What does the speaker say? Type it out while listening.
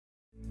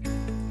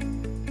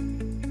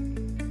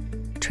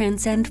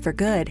Transcend for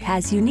Good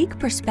has unique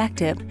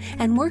perspective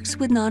and works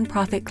with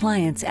nonprofit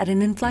clients at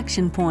an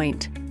inflection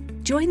point.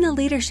 Join the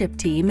leadership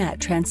team at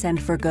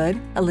Transcend for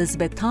Good,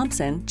 Elizabeth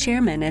Thompson,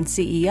 Chairman and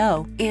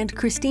CEO, and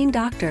Christine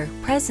Doctor,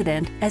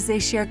 President, as they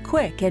share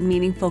quick and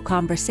meaningful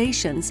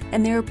conversations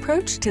and their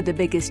approach to the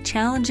biggest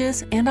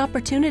challenges and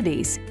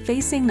opportunities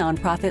facing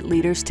nonprofit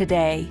leaders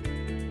today.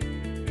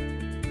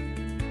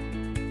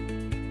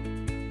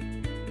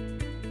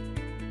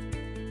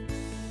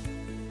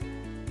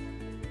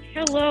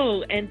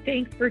 Hello, and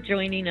thanks for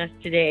joining us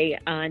today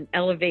on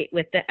Elevate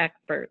with the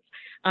Experts.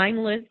 I'm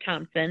Liz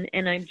Thompson,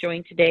 and I'm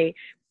joined today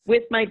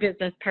with my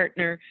business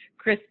partner,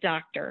 Chris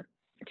Doctor.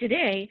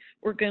 Today,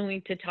 we're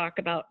going to talk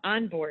about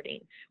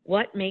onboarding.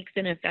 What makes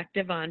an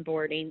effective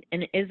onboarding,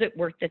 and is it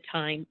worth the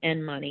time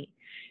and money?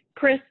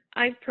 Chris,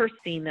 I've personally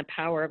seen the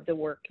power of the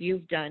work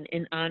you've done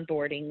in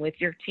onboarding with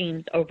your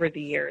teams over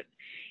the years.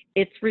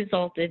 It's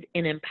resulted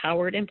in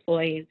empowered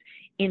employees,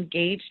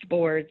 engaged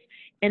boards,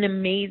 and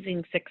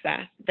amazing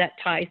success that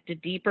ties to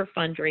deeper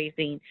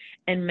fundraising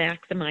and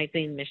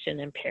maximizing mission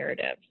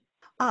imperatives.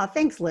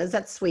 Thanks, Liz.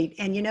 That's sweet.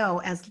 And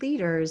as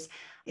leaders,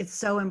 it's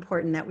so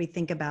important that we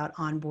think about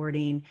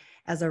onboarding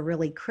as a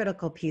really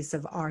critical piece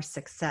of our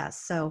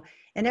success. So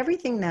in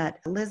everything that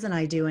Liz and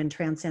I do in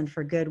Transcend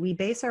for Good, we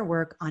base our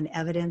work on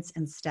evidence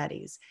and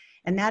studies.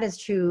 And that is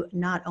true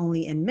not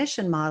only in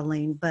mission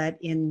modeling, but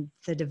in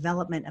the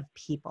development of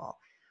people.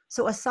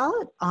 So a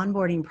solid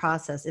onboarding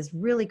process is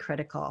really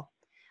critical.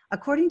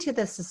 According to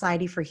the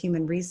Society for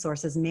Human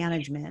Resources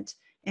Management,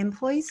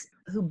 employees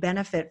who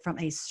benefit from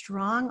a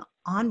strong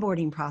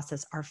onboarding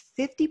process are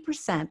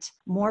 50%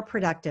 more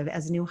productive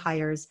as new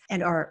hires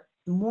and are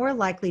more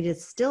likely to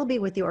still be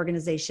with the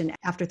organization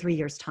after 3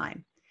 years'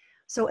 time.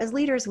 So as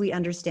leaders, we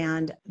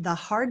understand the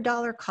hard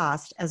dollar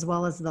cost as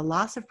well as the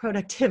loss of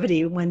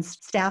productivity when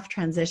staff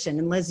transition.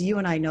 And Liz, you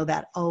and I know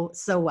that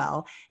so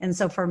well. And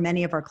so for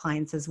many of our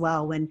clients as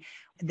well, when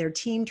their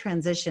team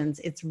transitions,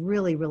 it's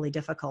really, really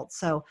difficult.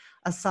 So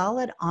a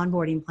solid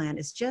onboarding plan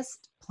is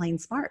just plain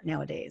smart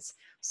nowadays.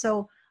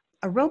 So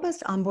a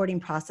robust onboarding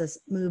process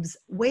moves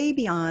way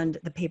beyond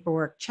the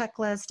paperwork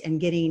checklist and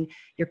getting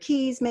your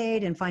keys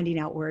made and finding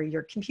out where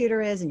your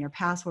computer is and your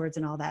passwords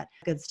and all that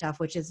good stuff,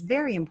 which is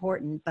very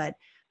important. But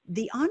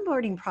the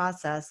onboarding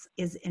process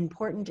is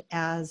important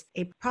as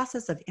a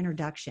process of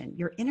introduction.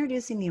 You're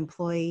introducing the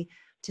employee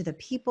to the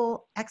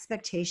people,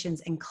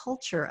 expectations, and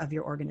culture of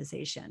your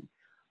organization.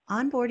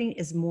 Onboarding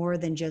is more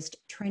than just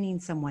training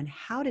someone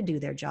how to do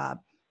their job.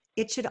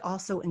 It should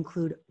also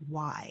include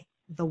why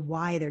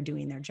they're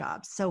doing their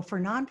job. So for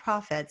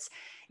nonprofits,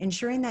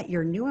 ensuring that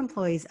your new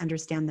employees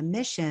understand the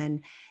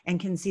mission and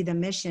can see the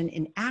mission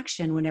in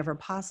action whenever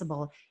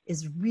possible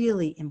is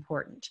really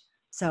important.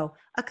 So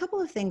a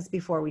couple of things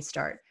before we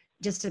start,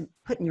 just to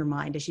put in your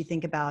mind as you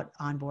think about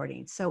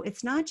onboarding. So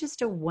it's not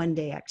just a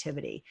one-day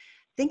activity.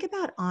 Think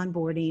about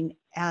onboarding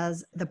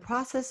as the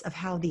process of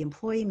how the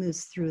employee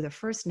moves through the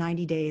first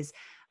 90 days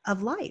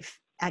of life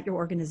at your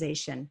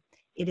organization.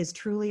 It is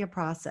truly a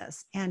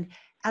process. And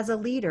as a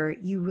leader,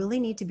 you really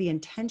need to be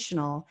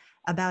intentional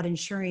about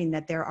ensuring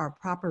that there are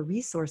proper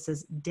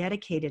resources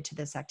dedicated to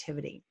this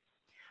activity.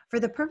 For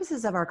the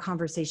purposes of our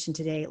conversation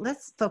today,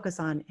 let's focus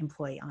on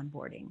employee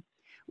onboarding.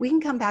 We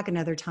can come back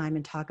another time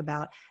and talk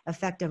about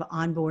effective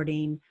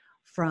onboarding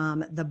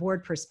from the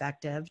board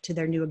perspective to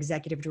their new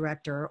executive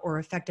director, or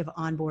effective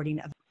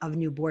onboarding of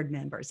new board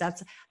members.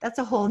 That's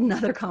a whole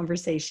nother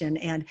conversation,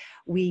 and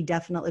we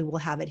definitely will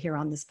have it here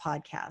on this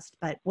podcast.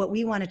 But what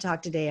we want to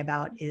talk today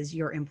about is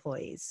your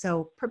employees.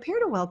 So prepare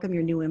to welcome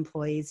your new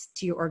employees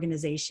to your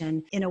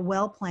organization in a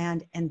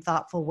well-planned and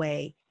thoughtful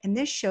way. And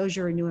this shows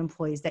your new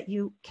employees that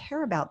you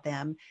care about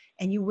them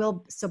and you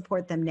will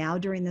support them now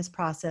during this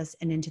process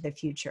and into the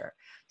future.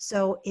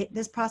 So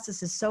this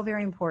process is so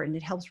very important.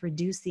 It helps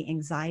reduce the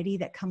anxiety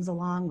that comes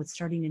along with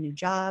starting a new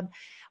job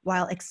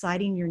while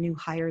exciting your new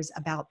hires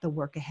about the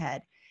work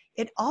ahead.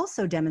 It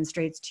also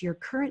demonstrates to your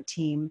current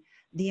team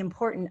the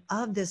importance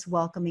of this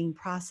welcoming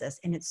process,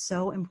 and it's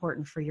so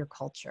important for your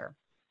culture.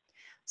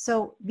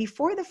 So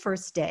before the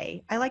first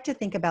day, I like to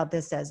think about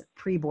this as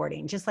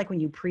pre-boarding. Just like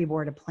when you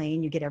pre-board a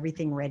plane, you get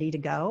everything ready to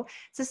go.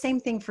 It's the same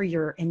thing for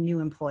your new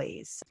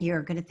employees.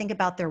 You're going to think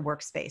about their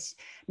workspace.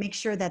 Make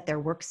sure that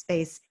their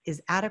workspace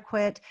is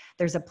adequate.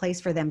 There's a place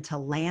for them to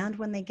land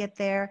when they get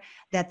there,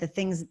 that the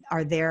things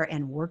are there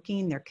and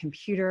working, their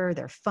computer,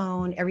 their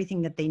phone,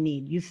 everything that they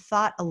need. You've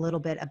thought a little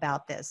bit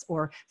about this,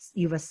 or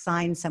you've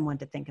assigned someone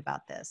to think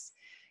about this.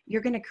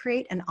 You're going to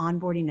create an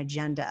onboarding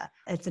agenda.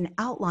 It's an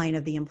outline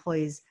of the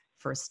employee's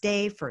first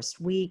day, first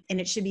week,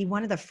 and it should be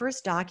one of the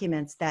first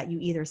documents that you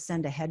either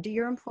send ahead to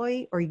your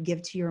employee or you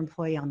give to your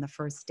employee on the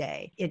first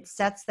day. It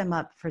sets them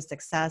up for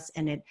success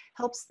and it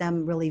helps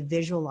them really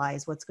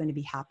visualize what's going to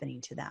be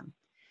happening to them.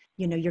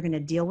 You're going to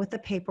deal with the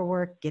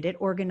paperwork, get it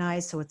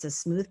organized so it's a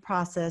smooth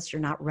process. You're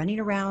not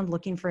running around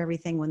looking for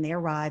everything when they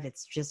arrive.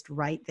 It's just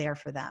right there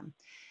for them.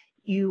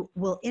 You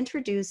will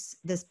introduce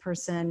this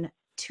person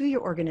to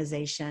your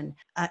organization,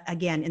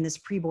 again, in this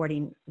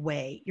pre-boarding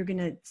way. You're going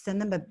to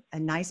send them a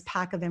nice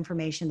pack of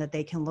information that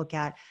they can look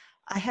at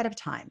ahead of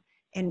time.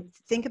 and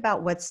think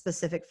about what's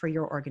specific for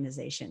your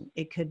organization.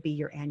 It could be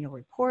your annual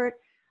report,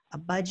 a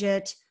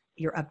budget,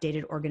 your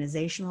updated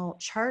organizational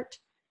chart,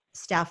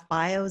 staff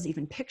bios,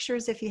 even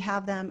pictures if you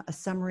have them, a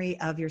summary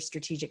of your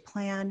strategic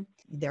plan,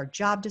 their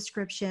job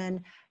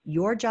description,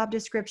 your job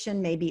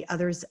description, maybe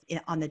others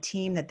on the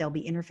team that they'll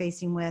be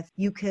interfacing with.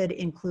 You could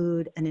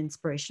include an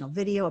inspirational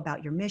video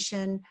about your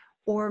mission,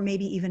 or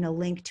maybe even a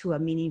link to a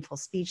meaningful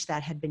speech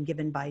that had been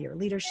given by your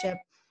leadership.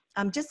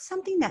 Just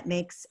something that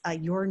makes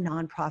your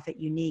nonprofit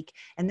unique,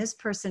 and this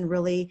person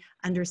really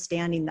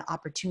understanding the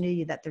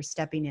opportunity that they're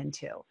stepping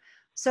into.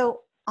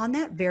 So on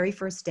that very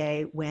first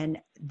day when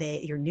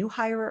your new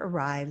hire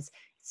arrives,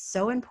 it's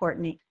so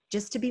important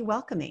just to be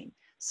welcoming.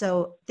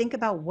 So think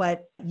about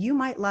what you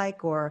might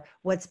like or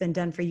what's been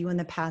done for you in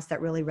the past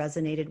that really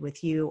resonated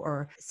with you,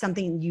 or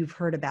something you've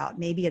heard about.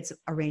 Maybe it's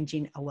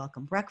arranging a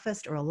welcome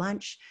breakfast or a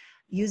lunch.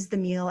 Use the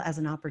meal as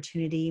an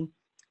opportunity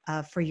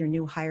for your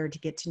new hire to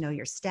get to know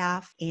your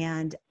staff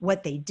and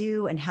what they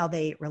do and how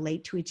they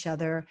relate to each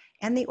other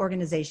and the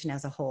organization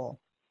as a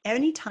whole.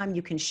 Anytime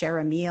you can share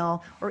a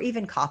meal or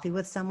even coffee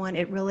with someone,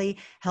 it really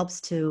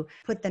helps to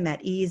put them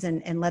at ease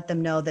and let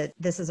them know that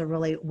this is a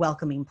really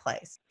welcoming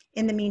place.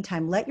 In the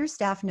meantime, let your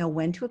staff know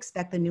when to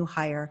expect the new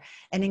hire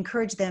and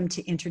encourage them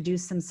to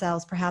introduce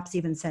themselves, perhaps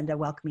even send a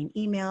welcoming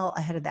email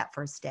ahead of that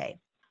first day.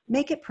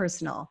 Make it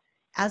personal.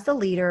 As the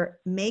leader,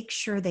 make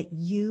sure that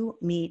you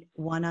meet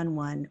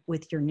one-on-one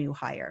with your new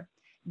hire.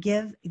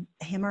 Give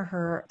him or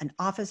her an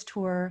office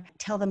tour,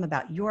 tell them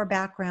about your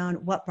background,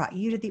 what brought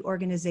you to the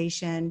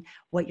organization,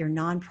 what your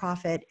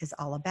nonprofit is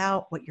all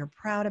about, what you're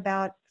proud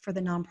about for the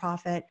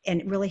nonprofit,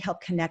 and really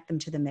help connect them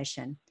to the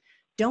mission.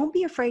 Don't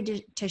be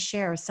afraid to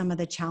share some of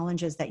the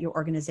challenges that your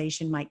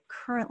organization might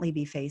currently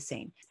be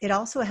facing. It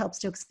also helps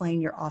to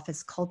explain your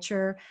office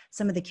culture,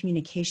 some of the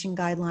communication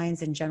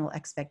guidelines and general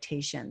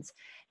expectations,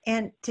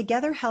 and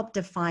together help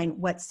define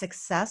what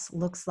success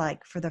looks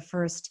like for the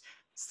first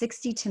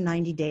 60 to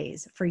 90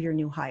 days for your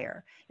new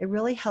hire. It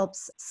really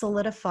helps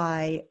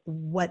solidify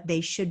what they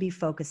should be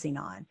focusing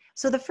on.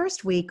 So the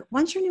first week,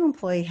 once your new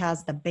employee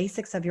has the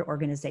basics of your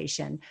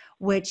organization,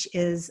 which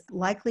is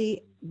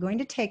likely going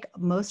to take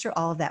most or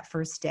all of that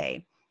first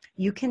day,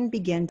 you can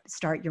begin to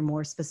start your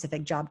more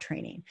specific job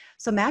training.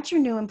 So match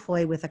your new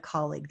employee with a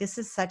colleague. This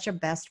is such a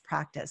best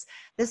practice.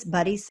 This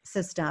buddy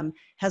system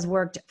has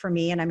worked for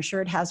me, and I'm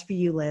sure it has for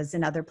you, Liz,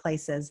 in other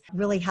places.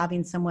 Really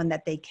having someone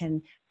that they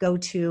can go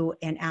to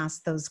and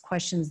ask those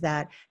questions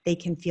that they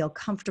can feel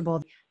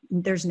comfortable.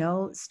 There's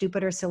no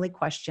stupid or silly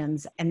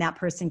questions, and that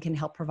person can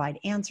help provide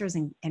answers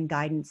and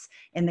guidance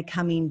in the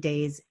coming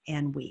days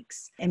and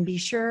weeks. And be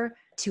sure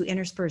to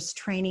intersperse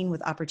training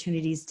with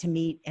opportunities to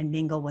meet and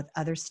mingle with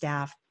other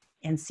staff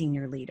and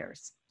senior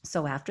leaders.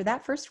 So after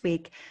that first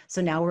week,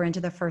 so now we're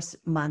into the first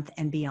month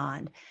and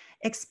beyond,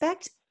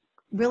 expect,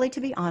 really to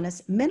be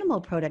honest,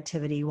 minimal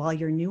productivity while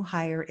your new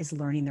hire is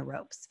learning the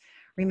ropes.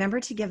 Remember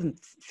to give them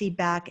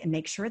feedback and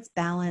make sure it's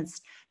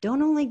balanced.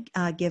 Don't only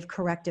give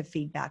corrective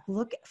feedback.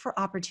 Look for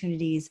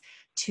opportunities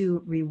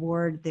to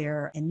reward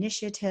their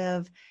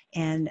initiative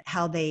and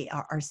how they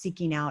are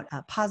seeking out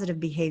positive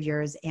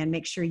behaviors, and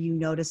make sure you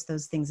notice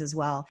those things as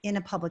well. In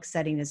a public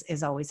setting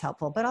is always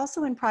helpful, but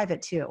also in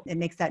private too. It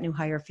makes that new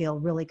hire feel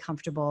really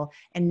comfortable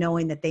and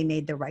knowing that they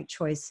made the right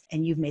choice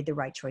and you've made the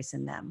right choice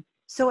in them.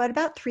 So at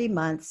about 3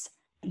 months,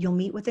 you'll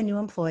meet with a new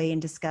employee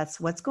and discuss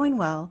what's going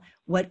well,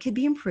 what could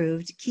be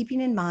improved,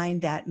 keeping in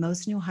mind that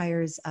most new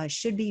hires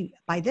should be,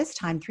 by this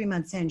time, 3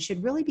 months in,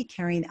 should really be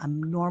carrying a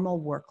normal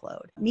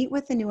workload. Meet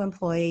with the new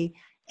employee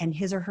and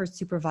his or her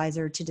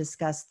supervisor to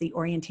discuss the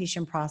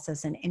orientation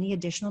process and any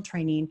additional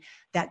training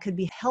that could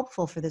be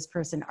helpful for this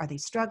person. Are they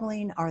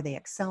struggling? Are they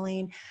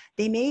excelling?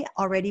 They may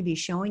already be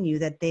showing you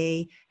that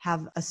they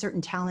have a certain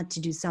talent to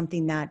do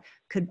something that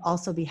could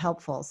also be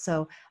helpful.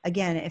 So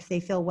again, if they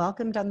feel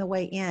welcomed on the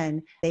way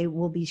in, they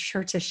will be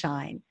sure to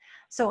shine.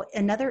 So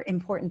another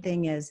important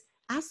thing is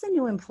ask the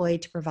new employee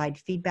to provide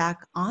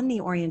feedback on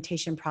the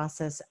orientation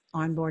process,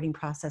 onboarding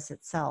process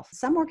itself.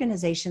 Some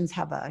organizations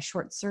have a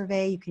short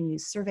survey. You can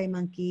use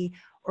SurveyMonkey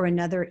or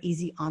another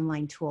easy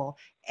online tool.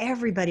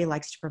 Everybody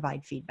likes to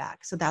provide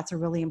feedback, so that's a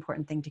really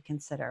important thing to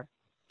consider.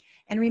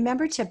 And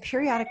remember to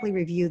periodically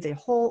review the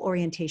whole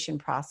orientation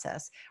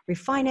process,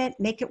 refine it,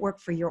 make it work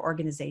for your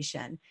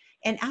organization,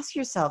 and ask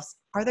yourselves,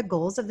 are the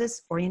goals of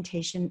this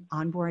orientation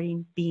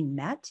onboarding being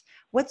met?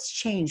 What's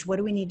changed? What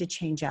do we need to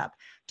change up?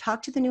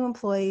 Talk to the new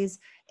employees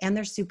and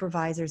their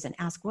supervisors and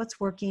ask what's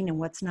working and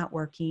what's not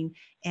working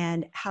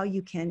and how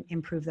you can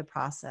improve the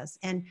process.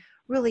 And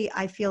really,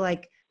 I feel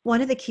like one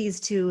of the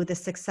keys to the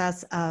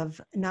success of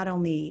not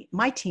only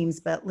my teams,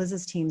 but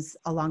Liz's teams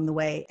along the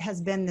way has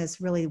been this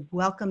really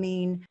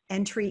welcoming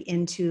entry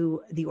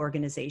into the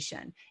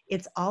organization.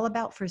 It's all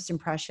about first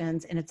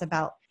impressions, and it's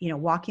about,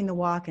 walking the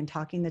walk and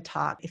talking the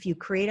talk. If you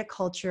create a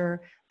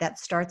culture that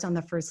starts on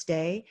the first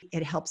day,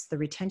 it helps the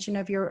retention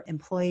of your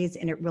employees,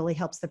 and it really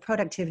helps the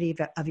productivity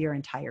of your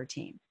entire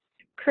team.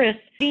 Chris,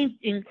 being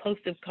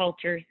inclusive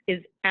cultures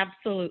is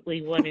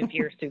absolutely one of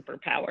your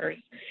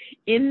superpowers.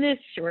 In this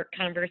short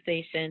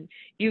conversation,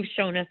 you've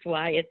shown us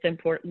why it's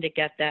important to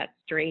get that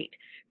straight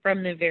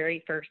from the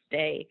very first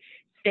day.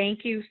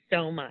 Thank you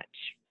so much.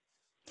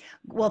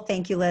 Well,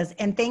 thank you, Liz.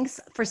 And thanks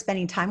for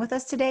spending time with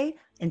us today.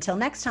 Until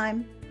next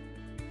time.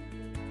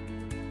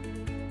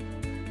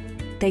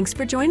 Thanks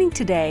for joining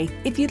today.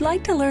 If you'd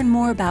like to learn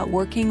more about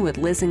working with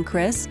Liz and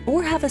Chris,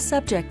 or have a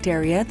subject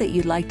area that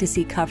you'd like to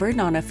see covered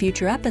on a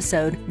future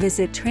episode,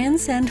 visit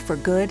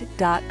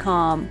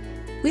transcendforgood.com.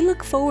 We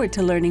look forward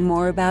to learning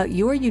more about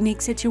your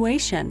unique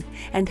situation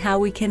and how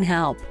we can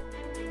help.